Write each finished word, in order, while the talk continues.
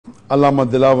Allama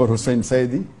Dilawar Hossain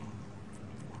Sayeedi,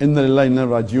 Inna Lillahi Inna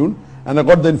Rajiun, and I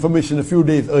got the information a few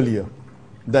days earlier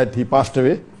that he passed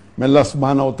away. May Allah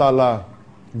subhanahu wa ta'ala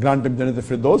grant him Jannat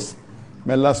al-Firdaus.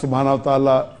 May Allah subhanahu wa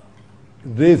ta'ala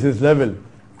raise his level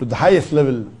to the highest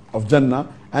level of Jannah.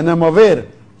 And I'm aware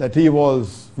that he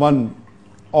was one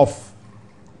of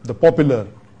the popular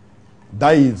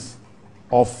dais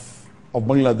of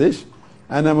Bangladesh.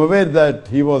 And I'm aware that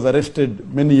he was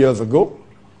arrested many years ago.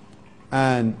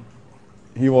 And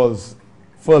he was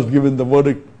first given the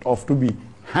verdict of to be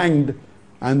hanged.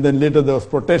 And then later there was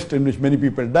protest in which many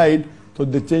people died. So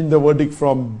they changed the verdict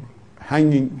from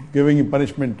hanging, giving him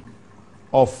punishment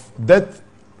of death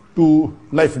to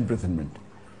life imprisonment.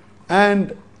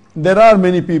 And there are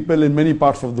many people in many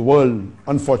parts of the world,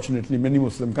 unfortunately many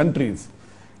Muslim countries,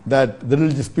 that the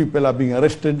religious people are being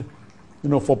arrested,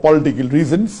 for political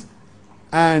reasons.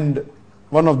 And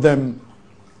one of them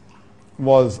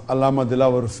was Allama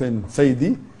Dilawar Hossain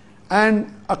Sayeedi.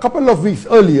 And a couple of weeks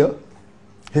earlier,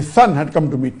 his son had come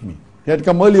to meet me. He had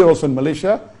come earlier also in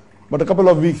Malaysia, but a couple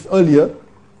of weeks earlier,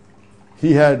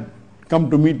 he had come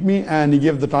to meet me and he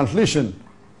gave the translation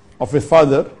of his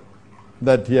father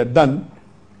that he had done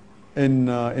in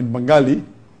Bengali,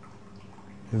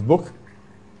 his book.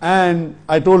 And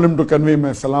I told him to convey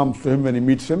my salams to him when he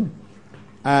meets him.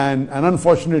 And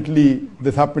unfortunately,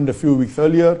 this happened a few weeks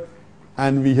earlier,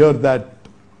 and we heard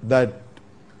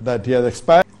that he has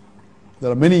expired.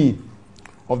 There are many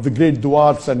of the great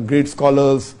du'ats and great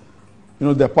scholars,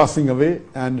 they're passing away,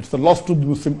 and it's a loss to the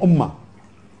Muslim Ummah.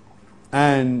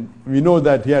 And we know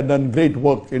that he had done great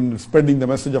work in spreading the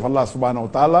message of Allah subhanahu wa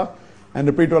ta'ala. And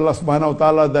I pray to Allah subhanahu wa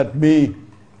ta'ala that may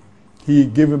He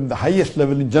give him the highest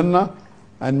level in Jannah,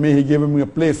 and may He give him a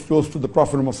place close to the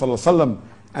Prophet Muhammad sallallahu alaihi wasallam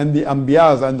and the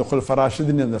Anbiyas and the Khulafa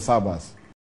Rashidin and the Sahabas.